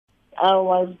I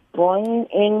was born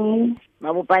in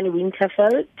Mabopane,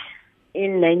 Winterfeld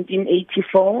in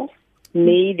 1984,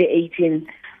 May the 18th.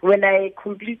 When I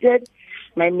completed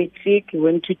my matric,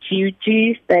 went to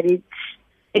TUT, studied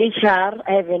HR.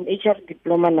 I have an HR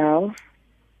diploma now.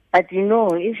 But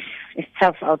it's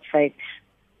tough outside.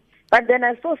 But then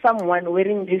I saw someone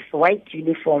wearing this white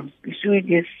uniform. You see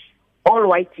this all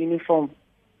white uniform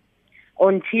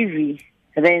on TV.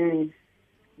 Then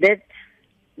that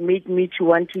made me to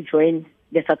want to join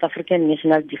the South African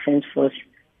National Defence Force.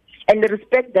 And the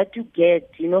respect that you get,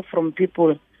 from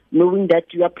people knowing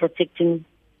that you are protecting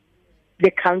the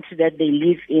country that they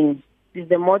live in is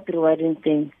the most rewarding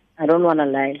thing. I don't want to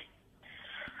lie.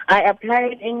 I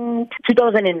applied in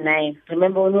 2009.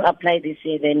 Remember when you applied this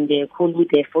year, then they called me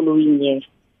the following year.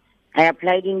 I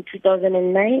applied in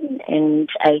 2009 and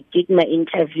I did my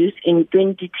interviews in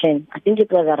 2010. I think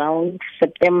it was around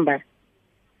September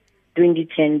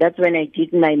 2010. That's when I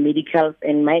did my medicals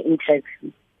and my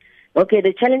interview. Okay,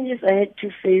 the challenges I had to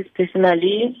face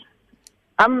personally,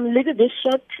 I'm a little bit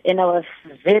short and I was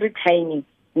very tiny.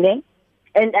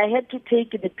 And I had to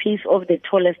take the place of the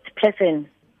tallest person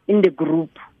in the group.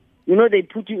 They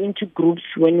put you into groups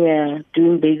when we are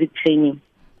doing basic training.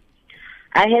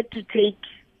 I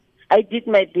did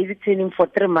my basic training for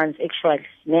 3 months actually,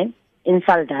 in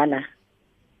Saldanha.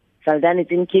 Saldanha is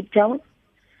in Cape Town.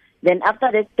 Then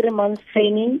after that 3 months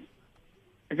training,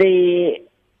 the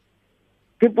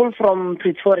people from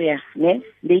Pretoria,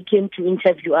 they came to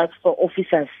interview us for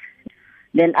officers.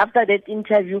 Then after that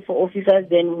interview for officers,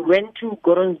 then we went to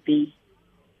Gorons Bay.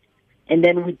 And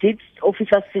then we did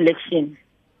officer selection.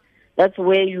 That's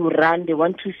where you run. They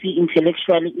want to see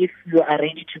intellectually if you are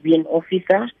ready to be an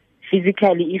officer,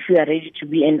 physically if you are ready to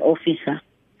be an officer,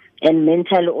 and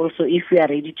mentally also if you are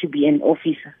ready to be an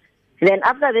officer. Then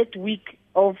after that week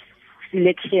of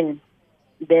selection,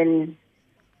 then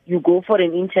you go for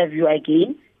an interview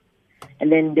again,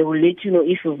 and then they will let you know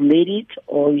if you've made it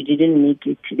or you didn't make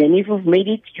it. Then if you've made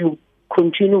it, you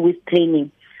continue with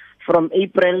training from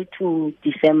April to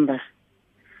December.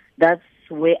 That's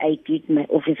where I did my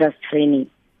officer's training.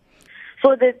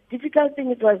 So the difficult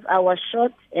thing was I was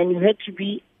short and you had to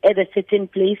be at a certain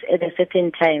place at a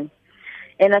certain time.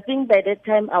 And I think by that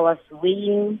time I was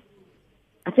weighing,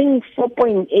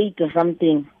 4.8 or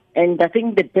something. And I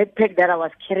think the backpack that I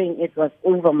was carrying, it was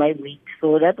over my weight.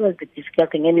 So that was the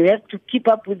difficult thing. And you have to keep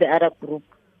up with the other group.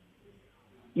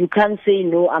 You can't say,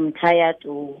 no, I'm tired,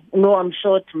 or no, I'm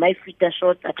short, my feet are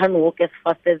short, I can't walk as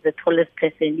fast as the tallest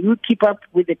person. You keep up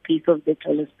with the pace of the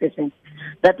tallest person.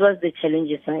 That was the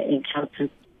challenges I encountered.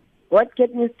 What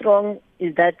kept me strong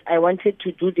is that I wanted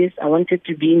to do this. I wanted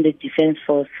to be in the defense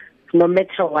force, no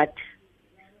matter what.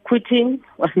 Quitting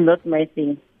was not my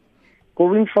thing.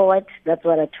 Going forward, that's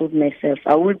what I told myself.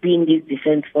 I will be in this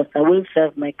defense force. I will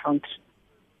serve my country.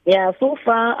 Yeah, so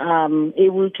far I'm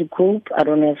able to cope. I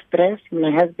don't have stress. My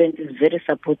husband is very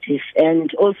supportive.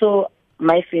 And also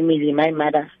my family, my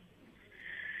mother.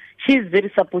 She's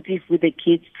very supportive with the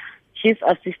kids. She's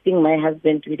assisting my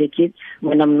husband with the kids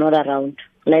when I'm not around.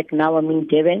 Like now I'm in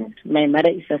Devon. My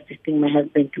mother is assisting my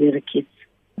husband with the kids.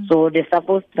 So the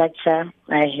support structure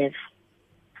I have.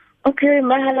 Okay,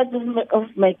 my highlight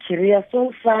of my career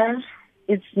so far,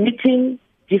 it's meeting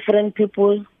different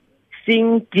people,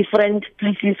 seeing different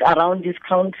places around this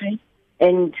country.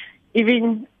 And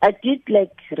even I did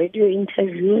radio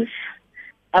interviews.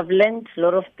 I've learned a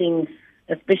lot of things,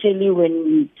 especially when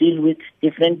we deal with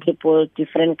different people,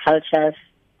 different cultures,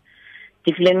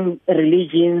 different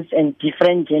religions, and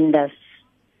different genders.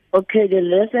 Okay, the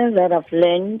lessons that I've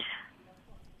learned,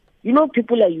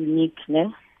 people are unique,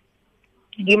 no?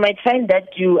 You might find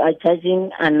that you are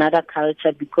judging another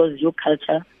culture because your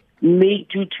culture made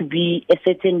you to be a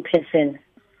certain person.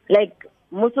 Like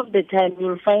most of the time,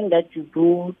 you'll find that you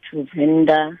go to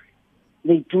vendor,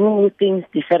 they do things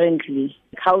differently.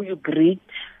 How you greet,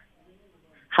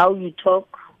 how you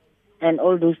talk, and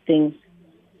all those things.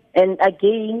 And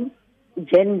again,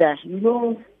 gender, in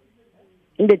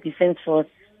the defense force,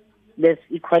 there's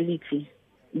equality.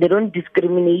 They don't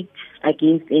discriminate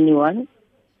against anyone.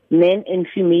 Men and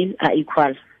female are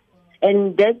equal.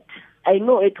 And that, I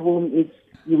know at home,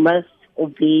 you must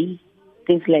obey,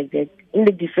 things like that. In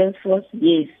the defense force,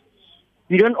 yes.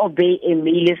 You don't obey a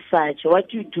male as such.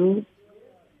 What you do,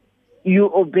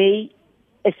 you obey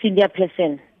a senior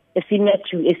person, a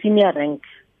senior rank.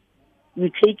 You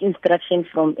take instruction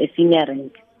from a senior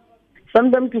rank.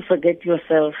 Sometimes you forget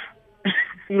yourself.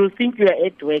 You think you are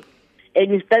at work,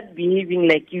 and you start behaving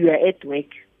like you are at work.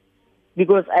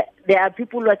 Because there are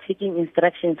people who are taking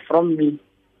instructions from me.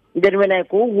 Then when I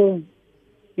go home,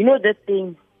 that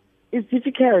thing, it's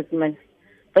difficult, man.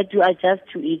 but you adjust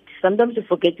to it. Sometimes you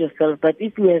forget yourself, but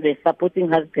if you have a supporting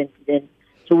husband, then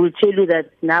he will tell you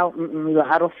that now you're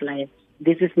out of line.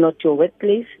 This is not your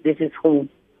workplace. This is home.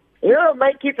 Yo,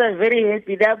 my kids are very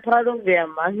happy. They're proud of their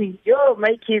mommy. Yo,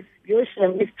 my kids, yo,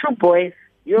 it's 2 boys.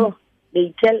 Yo,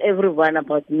 they tell everyone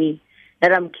about me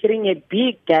that I'm carrying a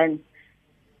big gun.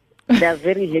 They're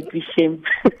very happy, Shem.